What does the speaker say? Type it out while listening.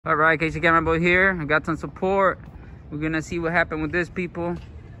All right, Casey Camera Boy here. I got some support. We're gonna see what happened with this, people.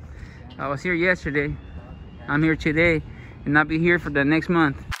 I was here yesterday. I'm here today, and I'll be here for the next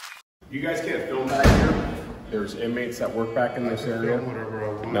month. You guys can't film back here. There's inmates that work back in this area.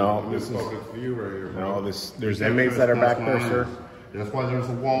 No, this is you right here. No, there's inmates that are back there, sir. That's why there's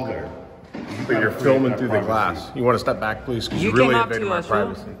a wall there. But you're filming through the glass. You want to step back, please? Because you really invaded my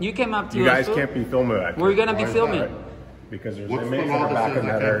privacy. You came up to us. You guys can't be filming back here. We're gonna be filming. Because there's inmates that are back in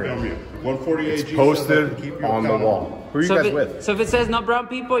that area. 148 It's posted on the wall. Who are you guys with? So if it says no brown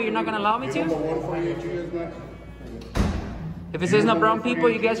people, you're not gonna allow me to? If it says no brown people,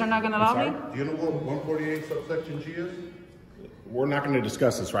 you guys are not gonna allow me? Do you know what 148 subsection G is? We're not going to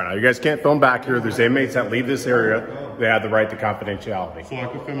discuss this right now. You guys can't film back here. There's inmates that leave this area. They have the right to confidentiality. So I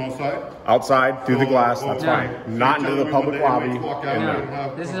can film outside? Outside, through the glass, that's fine. Not into the public lobby.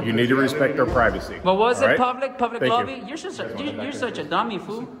 You need to respect their privacy. But was it public lobby? You're such a dummy,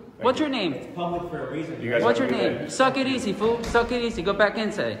 fool. What's your name? It's public for a reason. What's your name? Suck it easy, fool. Suck it easy. Go back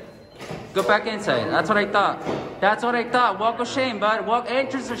inside. Go back inside. That's what I thought. That's what I thought. Walk of shame, bud. Walk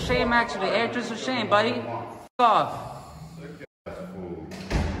entrance of shame, actually. Entrance of shame, buddy. F off.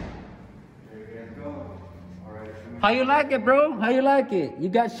 How you like it, bro? How you like it? You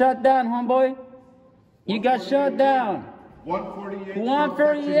got shut down, homeboy. You got shut down. 148.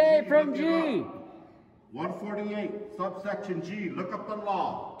 148 from G. 148 subsection G. Look up the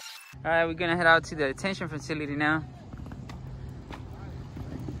law. All right, we're gonna head out to the detention facility now.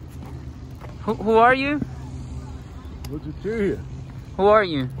 Who are you? What's it to you? Who are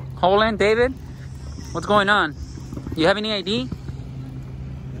you? Holland, David? What's going on? You have any ID?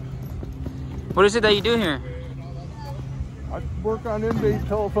 What is it that you do here? I work on inmate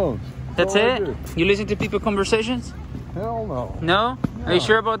telephones. That's it? You listen to people's conversations? Hell no. No? Are you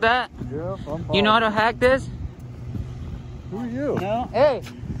sure about that? Yep, I'm fine. You know how to hack this? Who are you? No? Hey!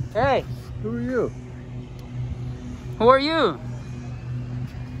 Hey! Who are you? Who are you?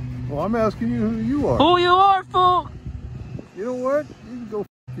 Well, I'm asking you who you are. Who you are, fool? You know what? You can go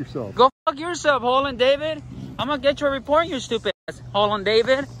f yourself. Go fuck yourself, Holland David. I'm gonna get you a report, you stupid ass. Holland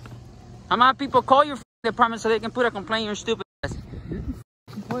David. I'm gonna have people call your department so they can put a complaint, your stupid ass. You can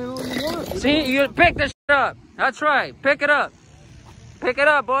complain all you want. See, you pick this shit up. That's right. Pick it up. Pick it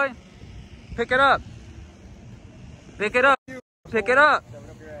up, boy. Pick it up. Pick it up. Pick it up.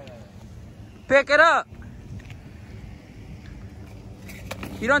 Pick it up.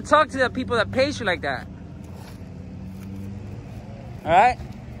 You don't talk to the people that pay you like that. All right?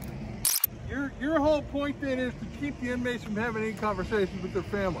 Your whole point then is to keep the inmates from having any conversations with their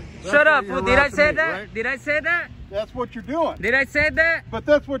family. Shut up, fool. Did I say that? Right? Did I say that? That's what you're doing. Did I say that? But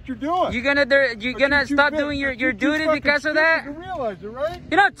that's what you're doing. You're gonna stop doing your duty because of that? You realize it, right?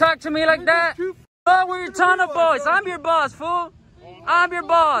 You don't talk to me like that. Oh, we're your tunnel boys. I'm your boss, fool. I'm your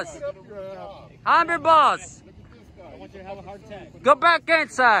boss. I'm your boss. Go back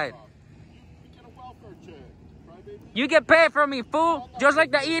inside. You get paid for me, fool. Just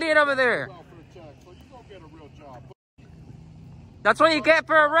like the idiot over there. That's what you get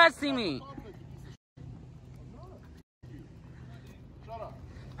for arresting me.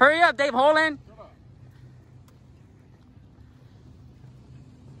 Hurry up, Dave Holland.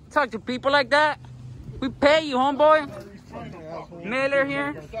 Talk to people like that. We pay you, homeboy. Miller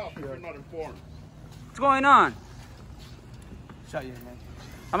here. What's going on? I'm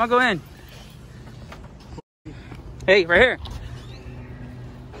gonna go in. Hey, right here.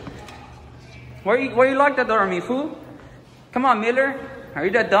 Where you locked the door on me, fool? Come on, Miller. Are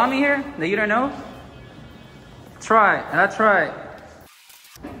you that dummy here that you don't know? That's right. That's right.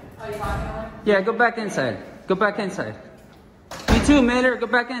 Yeah, go back inside. Go back inside. You too, Miller. Go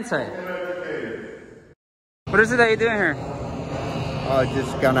back inside. What is it that you're doing here?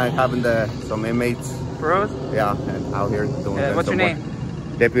 Just gonna having some inmates. Bros? Yeah, and out here doing. What's your name?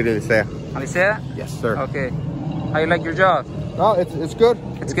 Deputy Alicia. Alicia? Yes, sir. Okay. How you like your job? Oh, it's good.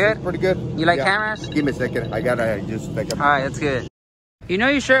 It's good? Pretty good. You like cameras? Give me a second. I gotta just pick up. All right, that's good. You know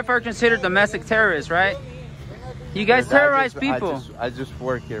you sheriff are considered domestic terrorists, right? You guys terrorize people. I just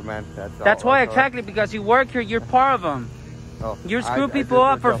work here, man. That's why, exactly, because you work here, you're part of them. Oh, You screw people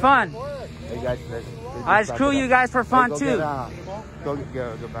up for fun. Hey guys, I screw you guys for fun too. Go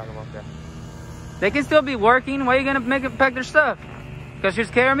back up there. They can still be working. Why are you gonna make them pack their stuff? Because you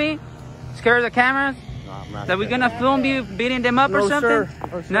scare me? Scare of the cameras? No, I'm not. That we're gonna film you beating them up or something?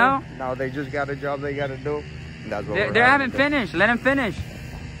 Sir. No? No, they just got a job they gotta do. That's what They haven't finished. Let them finish.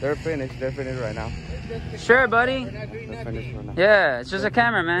 They're finished. They're finished right now. Sure, buddy. They're finished right now. Yeah, it's just a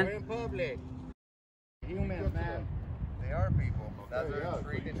camera, man. We're in public. Humans, man. They are people. That's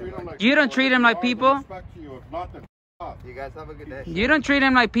what You don't treat them like people? You guys have a good day. You don't treat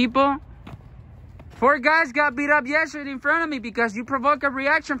them like people. 4 guys got beat up yesterday in front of me because you provoke a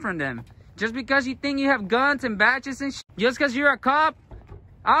reaction from them. Just because you think you have guns and badges and just because you're a cop,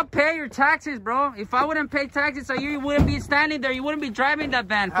 I'll pay your taxes, bro. If I wouldn't pay taxes, so you wouldn't be standing there. You wouldn't be driving that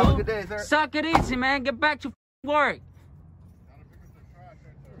van, fool. Have a good day, sir. Suck it easy, man. Get back to work.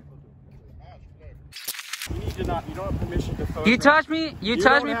 You don't have permission to photograph. You touch me? You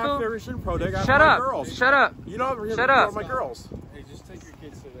touch me, fool? Shut up. Girls. Shut up. You don't have Shut up. my girls. Hey, just take your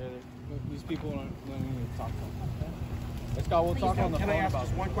kids to there. These people don't need to talk to them. Okay? Let's go. We'll talk on the phone. Can I ask about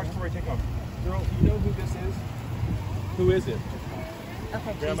just one question before I take off? Girl, you know who this is? Who is it?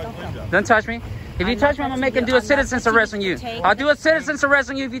 Okay, please don't go. Don't touch me. If you touch me, I'm gonna make him do a citizen's arrest on you. I'll do a citizen's arrest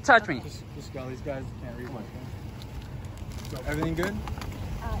on you if you touch me. Just go. These guys can't read much. Everything good?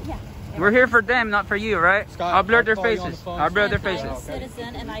 Yeah. We're here for them, not for you, right? Scott, I'll blur their I'll call you on the faces. phone. I'll blur their I'm faces. a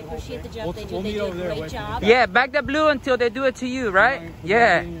citizen, and I appreciate the job they do. We'll They meet do a over there. great Wait for job. Yeah, back that blue until they do it to you, right? You mind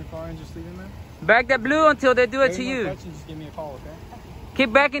Yeah. getting in your car and just leaving there? Back that blue until they do it to Any more you. questions, just give me a call, okay?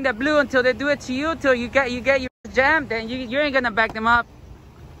 Keep backing that blue until they do it to you, till you get your jam. Then you ain't gonna back them up.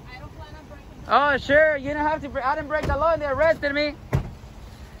 I don't plan on breaking. Oh sure, you don't have to. I didn't break the law and they arrested me.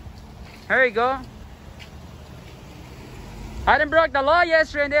 There you go. I didn't break the law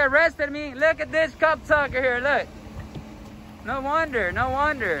yesterday and they arrested me. Look at this cop talker here. Look. No wonder. No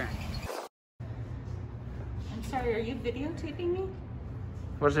wonder. I'm sorry, are you videotaping me?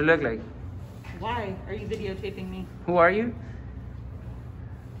 What does it look like? Why are you videotaping me? Who are you?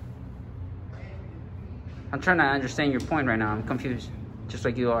 I'm trying to understand your point right now. I'm confused. Just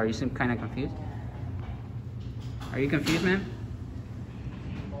like you are. You seem kind of confused. Are you confused, man?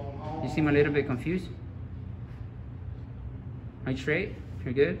 You seem a little bit confused. Are you straight?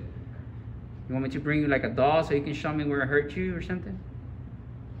 You're good? You want me to bring you like a doll so you can show me where I hurt you or something?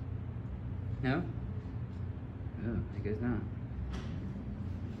 No? Oh, I guess not.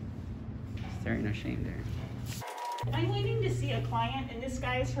 Staring no shame there. I'm waiting to see a client and this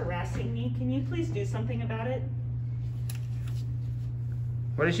guy is harassing me. Can you please do something about it?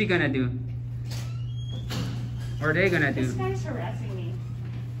 What is she gonna do? What are they gonna do? This guy's harassing me.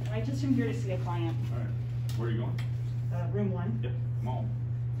 I just am here to see a client. Alright. Where are you going? Room 1. Yep. Come on.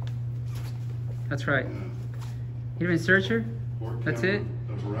 That's right. You didn't search her? That's it?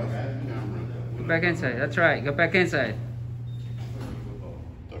 Go back inside. That's right. Go back inside.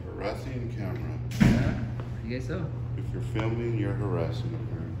 The harassing camera. Yeah, I guess so. If you're filming, you're harassing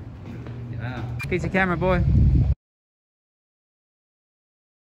her. Wow. Piece of camera, boy.